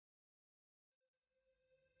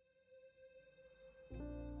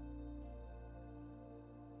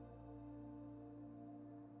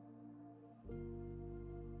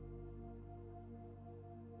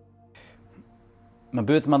My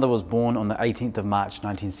birth mother was born on the 18th of March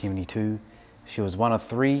 1972. She was one of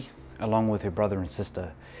three, along with her brother and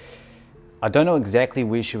sister. I don't know exactly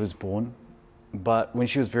where she was born, but when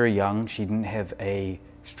she was very young, she didn't have a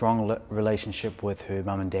strong relationship with her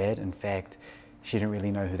mum and dad. In fact, she didn't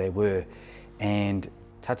really know who they were. And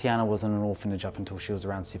Tatiana was in an orphanage up until she was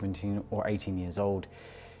around 17 or 18 years old.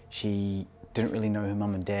 She didn't really know her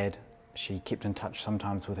mum and dad. She kept in touch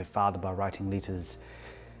sometimes with her father by writing letters.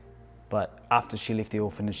 But after she left the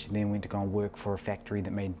orphanage, she then went to go and work for a factory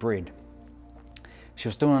that made bread. She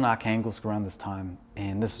was still in Arkhangelsk around this time,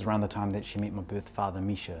 and this is around the time that she met my birth father,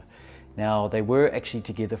 Misha. Now, they were actually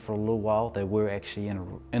together for a little while. They were actually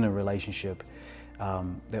in a relationship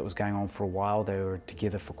that was going on for a while. They were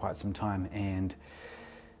together for quite some time, and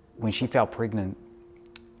when she fell pregnant,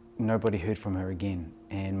 nobody heard from her again.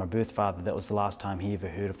 And my birth father, that was the last time he ever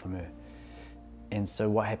heard from her. And so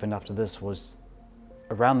what happened after this was,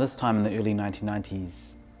 around this time in the early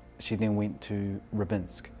 1990s, she then went to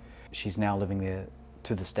Rybinsk. She's now living there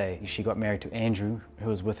to this day. She got married to Andrew, who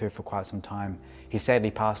was with her for quite some time. He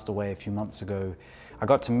sadly passed away a few months ago. I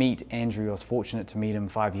got to meet Andrew. I was fortunate to meet him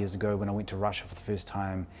 5 years ago when I went to Russia for the first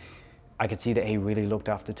time. I could see that he really looked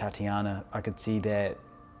after Tatiana. I could see that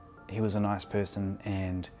he was a nice person,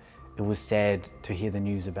 and it was sad to hear the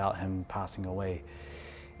news about him passing away.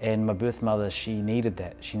 And my birth mother, she needed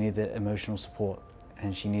that. She needed that emotional support,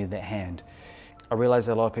 and she needed that hand. I realized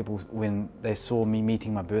that a lot of people, when they saw me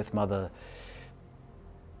meeting my birth mother,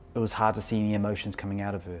 it was hard to see any emotions coming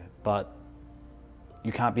out of her. But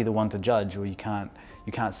you can't be the one to judge, or you can't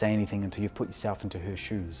say anything until you've put yourself into her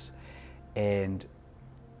shoes. And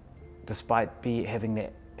despite having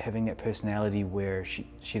that personality where she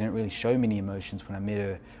didn't really show many emotions when I met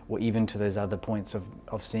her, or even to those other points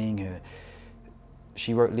of seeing her,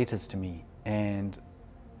 she wrote letters to me, and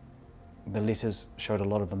the letters showed a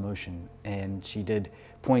lot of emotion. And she did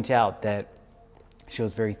point out that she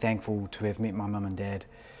was very thankful to have met my mum and dad.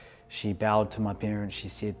 She bowed to my parents. She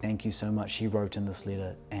said, "Thank you so much," she wrote in this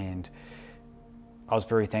letter. And I was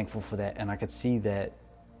very thankful for that. And I could see that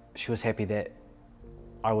she was happy that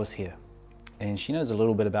I was here. And she knows a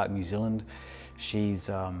little bit about New Zealand. She's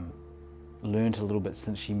learned a little bit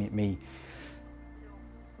since she met me.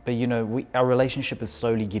 But you know, our relationship is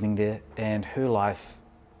slowly getting there, and her life,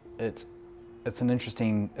 it's an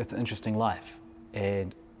interesting life.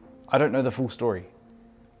 And I don't know the full story.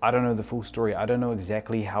 I don't know the full story. I don't know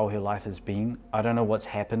exactly how her life has been. I don't know what's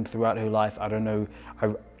happened throughout her life. I don't know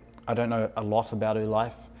a lot about her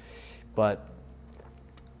life. But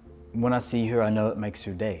when I see her, I know it makes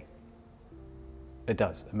her day. It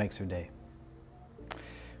does, it makes her day.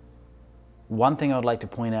 One thing I'd like to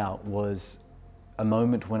point out was a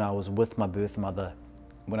moment when I was with my birth mother,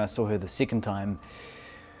 when I saw her the second time,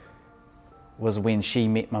 was when she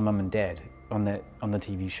met my mum and dad on the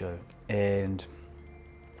TV show. And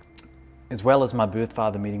as well as my birth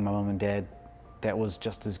father meeting my mum and dad, that was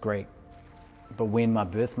just as great. But when my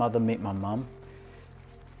birth mother met my mum,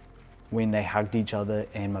 when they hugged each other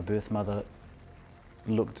and my birth mother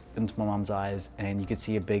looked into my mum's eyes, and you could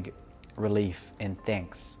see a big relief and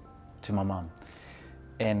thanks to my mum.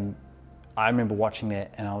 And I remember watching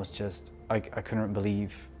that, and I was just, I couldn't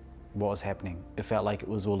believe what was happening. It felt like it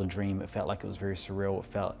was all a dream. It felt like it was very surreal.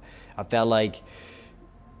 I felt like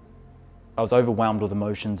I was overwhelmed with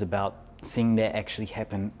emotions about seeing that actually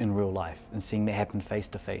happen in real life, and seeing that happen face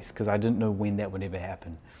to face, because I didn't know when that would ever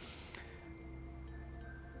happen.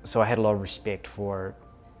 So I had a lot of respect for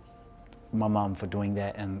my mum for doing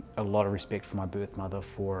that, and a lot of respect for my birth mother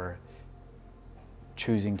for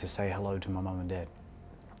choosing to say hello to my mum and dad.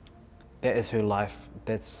 That is her life.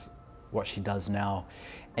 That's what she does now.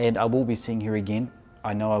 And I will be seeing her again.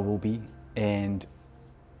 I know I will be. And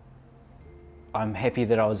I'm happy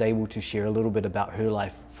that I was able to share a little bit about her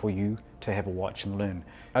life for you to have a watch and learn.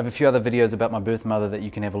 I have a few other videos about my birth mother that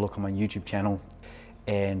you can have a look on my YouTube channel.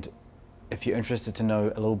 And if you're interested to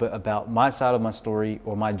know a little bit about my side of my story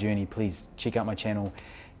or my journey, please check out my channel.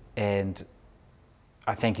 And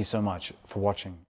I thank you so much for watching.